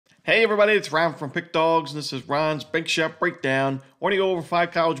Hey everybody, it's Ron from Pick Dawgz, and this is Ron's Big Shot Breakdown. We're going to go over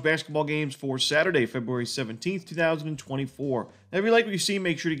 5 college basketball games for Saturday, February 17th, 2024. Now, if you like what you see,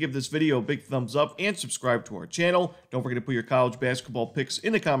 make sure to give this video a big thumbs up and subscribe to our channel. Don't forget to put your college basketball picks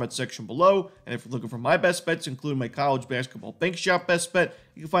in the comments section below. And if you're looking for my best bets, including my college basketball bank shop best bet,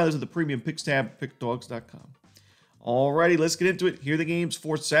 you can find those at the premium picks tab at pickdawgz.com. Alrighty, let's get into it. Here are the games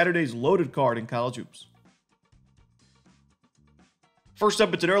for Saturday's loaded card in college hoops. First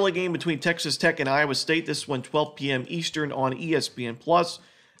up, it's an early game between Texas Tech and Iowa State. This one 12 p.m. Eastern on ESPN+.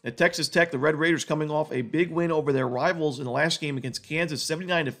 At Texas Tech, the Red Raiders coming off a big win over their rivals in the last game against Kansas,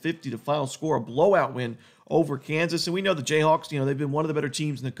 79-50, the final score, a blowout win over Kansas. And we know the Jayhawks, they've been one of the better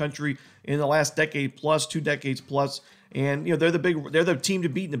teams in the country in the last decade plus, 2 decades plus. And, they're the team to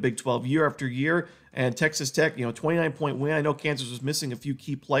beat in the Big 12 year after year. And Texas Tech, 29-point win. I know Kansas was missing a few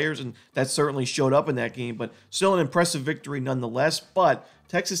key players, and that certainly showed up in that game, but still an impressive victory nonetheless. But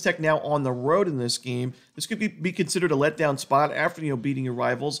Texas Tech now on the road in this game. This could be considered a letdown spot after, beating your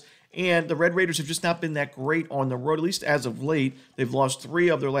rivals. And the Red Raiders have just not been that great on the road, at least as of late. They've lost 3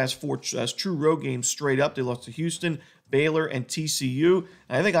 of their last 4 true road games straight up. They lost to Houston, Baylor, and TCU.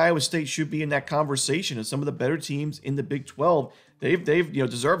 And I think Iowa State should be in that conversation as some of the better teams in the Big 12. They've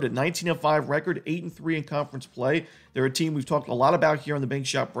deserved it. 19-5 record, 8-3 in conference play. They're a team we've talked a lot about here on the Bank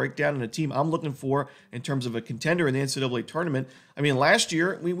Shot Breakdown, and a team I'm looking for in terms of a contender in the NCAA tournament. I mean, last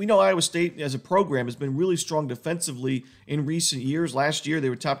year, we know Iowa State as a program has been really strong defensively in recent years. Last year, they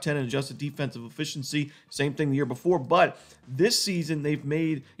were top 10 in adjusted defensive efficiency. Same thing the year before. But this season, they've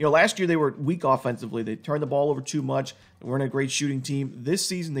made, last year they were weak offensively. They turned the ball over too much. They weren't a great shooting team. This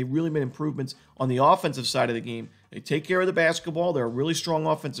season, they really made improvements on the offensive side of the game. They take care of the basketball. They're a really strong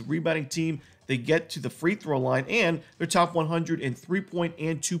offensive rebounding team. They get to the free throw line, and they're top 100 in 3-point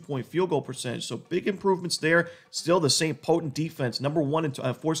and 2-point field goal percentage. So big improvements there. Still the same potent defense. Number 1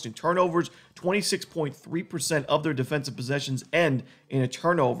 in forcing turnovers. 26.3% of their defensive possessions end in a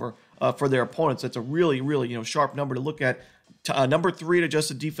turnover for their opponents. That's a really, really sharp number to look at. Number 3 at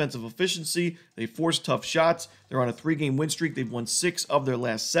adjusted defensive efficiency. They force tough shots. They're on a 3-game win streak. They've won 6 of their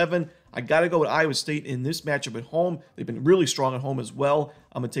last 7. I got to go with Iowa State in this matchup at home. They've been really strong at home as well.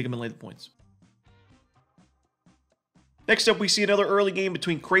 I'm going to take them and lay the points. Next up, we see another early game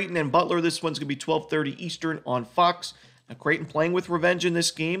between Creighton and Butler. This one's going to be 12:30 Eastern on Fox. Now, Creighton playing with revenge in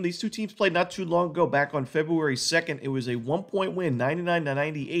this game. These two teams played not too long ago, back on February 2nd. It was a 1-point win,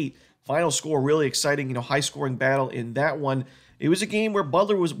 99-98. Final score, really exciting, high-scoring battle in that one. It was a game where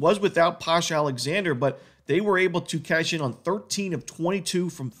Butler was without Posh Alexander, but they were able to cash in on 13 of 22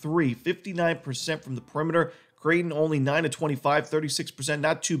 from 3, 59% from the perimeter. Creighton only 9 of 25, 36%,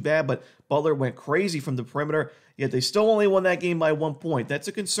 not too bad, but Butler went crazy from the perimeter. Yet they still only won that game by 1 point. That's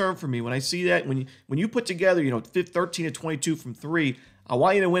a concern for me when I see that. When you put together, 13 of 22 from 3, I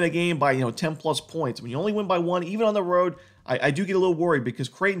want you to win a game by 10 plus points. When you only win by 1, even on the road, I do get a little worried because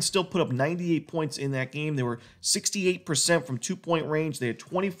Creighton still put up 98 points in that game. They were 68% from 2-point range. They had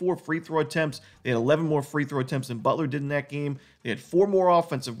 24 free throw attempts. They had 11 more free throw attempts than Butler did in that game. They had 4 more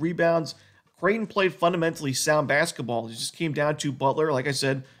offensive rebounds. Creighton played fundamentally sound basketball. It just came down to Butler, like I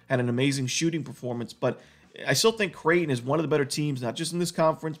said, had an amazing shooting performance. But I still think Creighton is one of the better teams, not just in this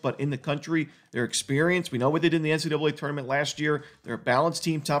conference, but in the country. Their experience, we know what they did in the NCAA tournament last year. They're a balanced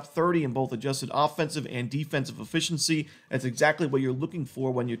team, top 30 in both adjusted offensive and defensive efficiency. That's exactly what you're looking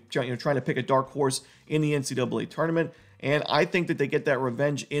for when you're trying to pick a dark horse in the NCAA tournament. And I think that they get that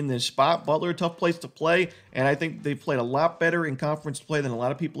revenge in this spot. Butler, a tough place to play, and I think they played a lot better in conference play than a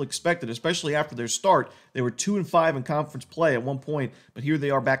lot of people expected, especially after their start. They were 2-5 in conference play at one point, but here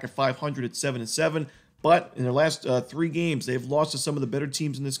they are back at 500 at 7-7. But in their last 3 games, they've lost to some of the better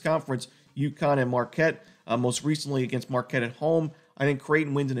teams in this conference, UConn and Marquette, most recently against Marquette at home. I think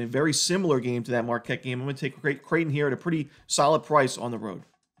Creighton wins in a very similar game to that Marquette game. I'm going to take Creighton here at a pretty solid price on the road.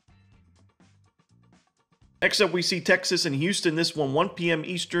 Next up, we see Texas and Houston. This one, 1 p.m.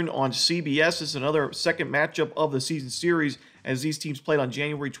 Eastern on CBS. This is another second matchup of the season series as these teams played on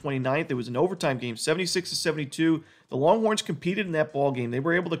January 29th. It was an overtime game, 76-72. The Longhorns competed in that ball game. They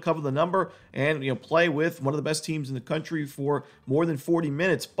were able to cover the number and play with one of the best teams in the country for more than 40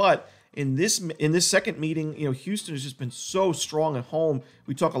 minutes. But in this second meeting, Houston has just been so strong at home.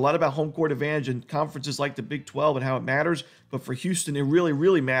 We talk a lot about home court advantage in conferences like the Big 12 and how it matters. But for Houston, it really,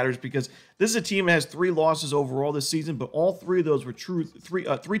 really matters because this is a team that has 3 losses overall this season, but all 3 of those were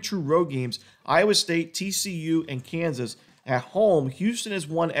three true road games. Iowa State, TCU, and Kansas. At home, Houston has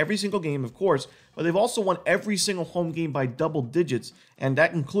won every single game, of course, but they've also won every single home game by double digits, and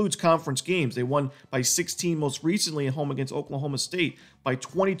that includes conference games. They won by 16 most recently at home against Oklahoma State, by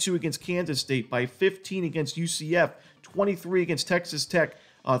 22 against Kansas State, by 15 against UCF, 23 against Texas Tech.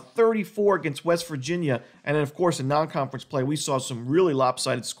 34 against West Virginia. And then, of course, in non-conference play, we saw some really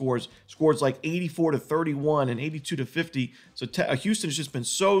lopsided scores like 84-31 and 82-50. So Houston has just been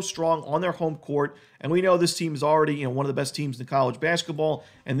so strong on their home court. And we know this team is already, one of the best teams in college basketball.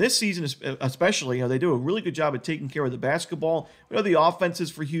 And this season especially, they do a really good job of taking care of the basketball. We know the offenses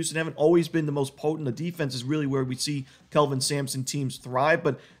for Houston haven't always been the most potent. The defense is really where we see Kelvin Sampson teams thrive.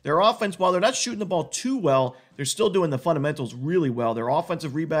 But their offense, while they're not shooting the ball too well, they're still doing the fundamentals really well. Their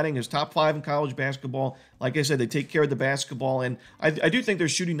offensive rebounding is top 5 in college basketball. Like I said, they take care of the basketball. And I do think their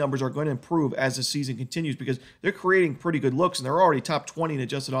shooting numbers are going to improve as the season continues because they're creating pretty good looks, and they're already top 20 in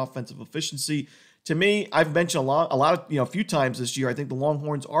adjusted offensive efficiency. To me, I've mentioned a few times this year, I think the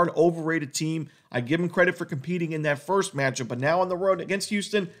Longhorns are an overrated team. I give them credit for competing in that first matchup, but now on the road against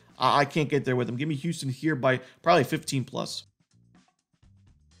Houston, I can't get there with them. Give me Houston here by probably 15 plus.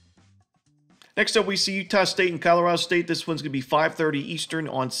 Next up, we see Utah State and Colorado State. This one's going to be 5:30 Eastern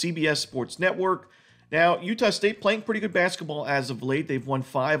on CBS Sports Network. Now, Utah State playing pretty good basketball as of late. They've won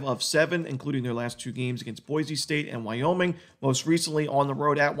 5 of 7, including their last 2 games against Boise State and Wyoming. Most recently on the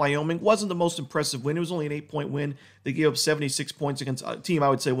road at Wyoming. Wasn't the most impressive win. It was only an 8-point win. They gave up 76 points against a team, I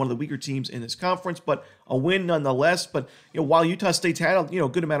would say, one of the weaker teams in this conference, but a win nonetheless. But while Utah State's had a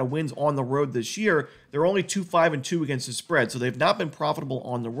good amount of wins on the road this year, they're only 2-5-2 against the spread, so they've not been profitable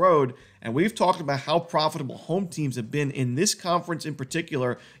on the road. And we've talked about how profitable home teams have been in this conference in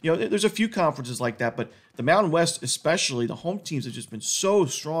particular. There's a few conferences like that, but the Mountain West especially, the home teams have just been so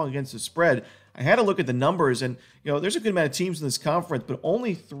strong against the spread. I had to look at the numbers, and there's a good amount of teams in this conference, but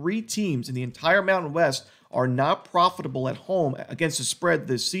only 3 teams in the entire Mountain West are not profitable at home against the spread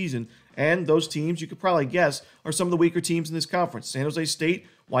this season. And those teams, you could probably guess, are some of the weaker teams in this conference. San Jose State,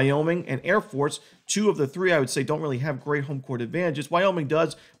 Wyoming, and Air Force. 2 of the 3, I would say, don't really have great home court advantages. Wyoming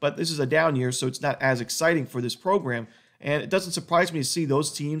does, but this is a down year, so it's not as exciting for this program. And it doesn't surprise me to see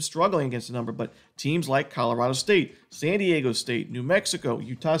those teams struggling against the number, but teams like Colorado State, San Diego State, New Mexico,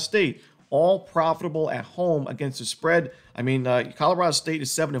 Utah State, all profitable at home against the spread. I mean, Colorado State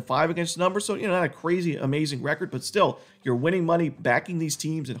is 7-5 against the number, so not a crazy, amazing record, but still, you're winning money backing these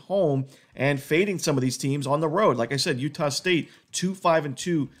teams at home and fading some of these teams on the road. Like I said, Utah State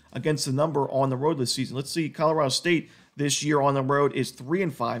 2-5-2 against the number on the road this season. Let's see, Colorado State this year on the road is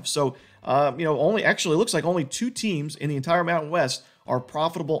 3-5. So, it looks like only 2 teams in the entire Mountain West are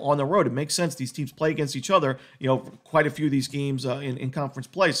profitable on the road. It makes sense. These teams play against each other, quite a few of these games in conference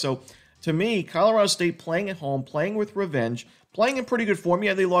play. So, to me, Colorado State playing at home, playing with revenge, playing in pretty good form.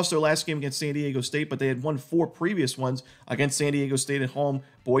 Yeah, they lost their last game against San Diego State, but they had won 4 previous ones against San Diego State at home,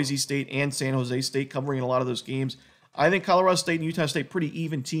 Boise State, and San Jose State, covering in a lot of those games. I think Colorado State and Utah State pretty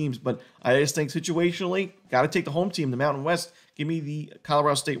even teams, but I just think situationally, got to take the home team, the Mountain West. Give me the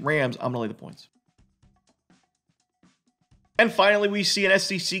Colorado State Rams. I'm going to lay the points. And finally, we see an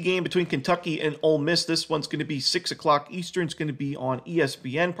SEC game between Kentucky and Ole Miss. This one's going to be 6 o'clock Eastern. It's going to be on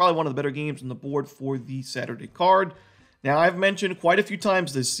ESPN. Probably one of the better games on the board for the Saturday card. Now, I've mentioned quite a few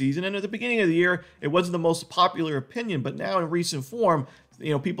times this season, and at the beginning of the year, it wasn't the most popular opinion, but now in recent form,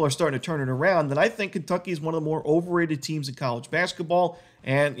 people are starting to turn it around. That I think Kentucky is one of the more overrated teams in college basketball.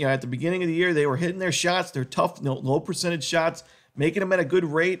 And, at the beginning of the year, they were hitting their shots. They're tough, low percentage shots, making them at a good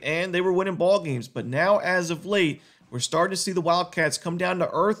rate, and they were winning ball games. But now, as of late, we're starting to see the Wildcats come down to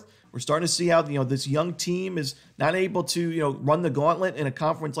earth. We're starting to see how this young team is not able to run the gauntlet in a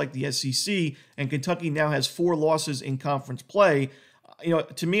conference like the SEC, and Kentucky now has 4 losses in conference play.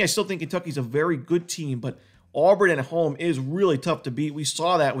 To me, I still think Kentucky's a very good team, but Auburn at home is really tough to beat. We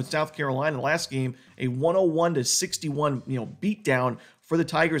saw that with South Carolina last game, a 101-61 beatdown for the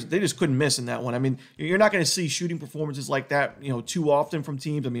Tigers. They just couldn't miss in that one. I mean, you're not going to see shooting performances like that, too often from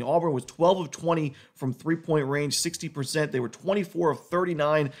teams. I mean, Auburn was 12 of 20 from 3-point range, 60%. They were 24 of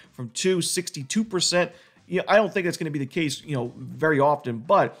 39 from 2, 62%. I don't think that's going to be the case, very often.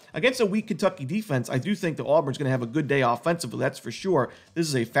 But against a weak Kentucky defense, I do think that Auburn's going to have a good day offensively. That's for sure. This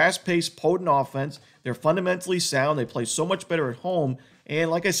is a fast-paced, potent offense. They're fundamentally sound. They play so much better at home. And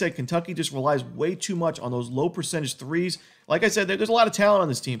like I said, Kentucky just relies way too much on those low percentage threes. Like I said, there's a lot of talent on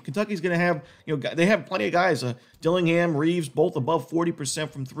this team. Kentucky's going to have, they have plenty of guys. Dillingham, Reeves, both above 40%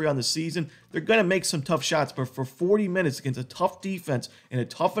 from 3 on the season. They're going to make some tough shots, but for 40 minutes against a tough defense in a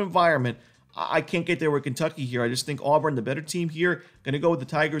tough environment, I can't get there with Kentucky here. I just think Auburn, the better team here, going to go with the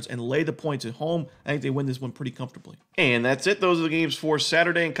Tigers and lay the points at home. I think they win this one pretty comfortably. And that's it. Those are the games for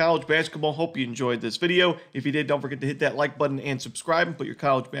Saturday in college basketball. Hope you enjoyed this video. If you did, don't forget to hit that like button and subscribe, and put your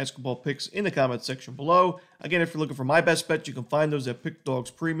college basketball picks in the comment section below. Again, if you're looking for my best bets, you can find those at Pick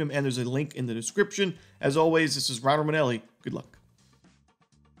Dawgz Premium, and there's a link in the description. As always, this is Romanelli. Good luck.